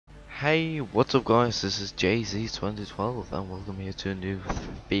Hey, what's up guys, this is JZ2012 and welcome here to a new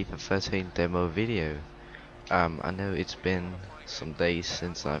FIFA 13 demo video. I know it's been some days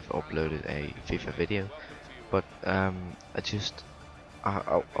since I've uploaded a FIFA video, but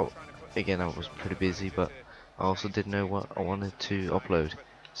again I was pretty busy, but I also didn't know what I wanted to upload.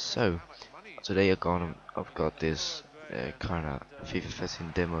 So, today I've got this kinda FIFA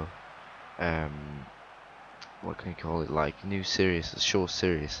 13 demo, what can you call it, like new series, a short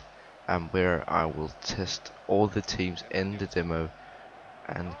series, where I will test all the teams in the demo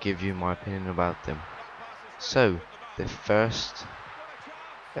and give you my opinion about them. So the first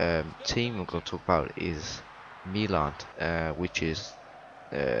team I'm going to talk about is Milan, which is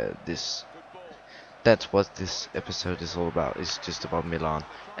this. That's what this episode is all about. It's just about Milan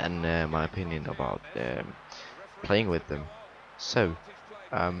and my opinion about playing with them. So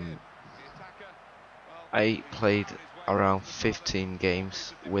um, I played around 15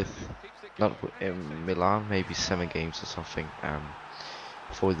 games with not in Milan, maybe 7 games or something.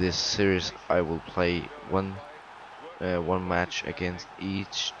 For this series, I will play one match against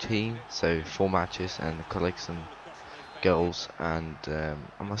each team, so 4 matches, and collect some goals. And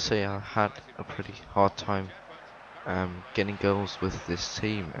I must say, I had a pretty hard time getting goals with this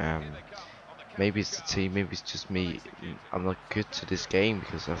team. Maybe it's the team, maybe it's just me. I'm not good to this game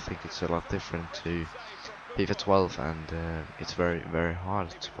because I think it's a lot different to FIFA 12, and it's very hard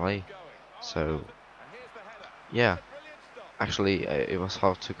to play. So yeah, actually it was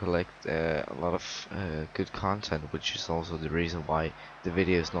hard to collect a lot of good content, which is also the reason why the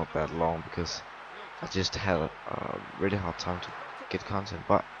video is not that long, because I just had a really hard time to get content.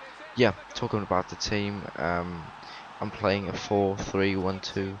 But yeah, talking about the team, I'm playing a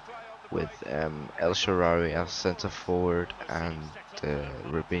 4-3-1-2 with El Shaarawy as center forward and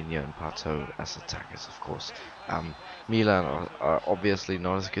Robinho and Pato as attackers, of course. Milan are obviously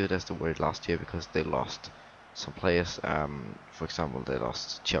not as good as they were last year because they lost some players. For example, they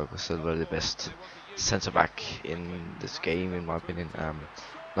lost Thiago Silva, the best center back in this game, in my opinion.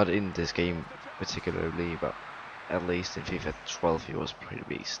 Not in this game particularly, but at least in FIFA 12 he was pretty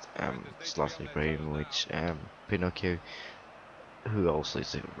beast. Zlatan Ibrahimovic, Pinocchio, who also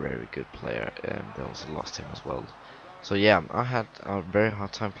is a very good player, and they also lost him as well. So yeah, I had a very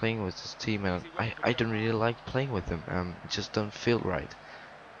hard time playing with this team, and I don't really like playing with them. It just don't feel right.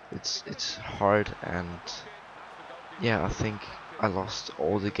 It's hard, and yeah, I think I lost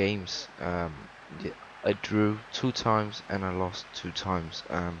all the games. I drew 2 times and I lost 2 times.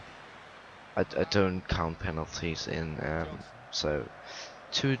 I don't count penalties in, so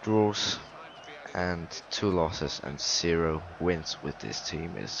 2 draws and 2 losses and 0 wins with this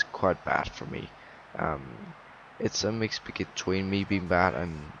team is quite bad for me. Um, it's a mix between me being bad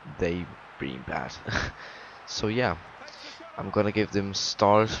and they being bad. So yeah, I'm gonna give them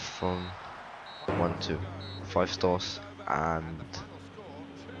stars from 1 to 5 stars, and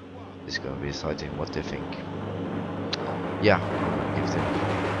it's gonna be exciting what they think. Yeah, I'm gonna give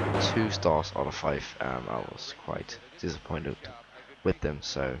them 2 stars out of 5. I was quite disappointed with them,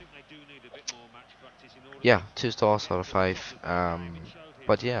 so yeah, 2 stars out of 5.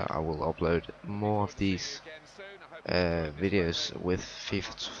 But yeah, I will upload more of these videos with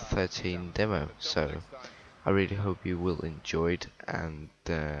FIFA 13 demo. So I really hope you will enjoy it, and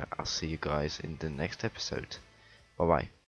I'll see you guys in the next episode. Bye bye.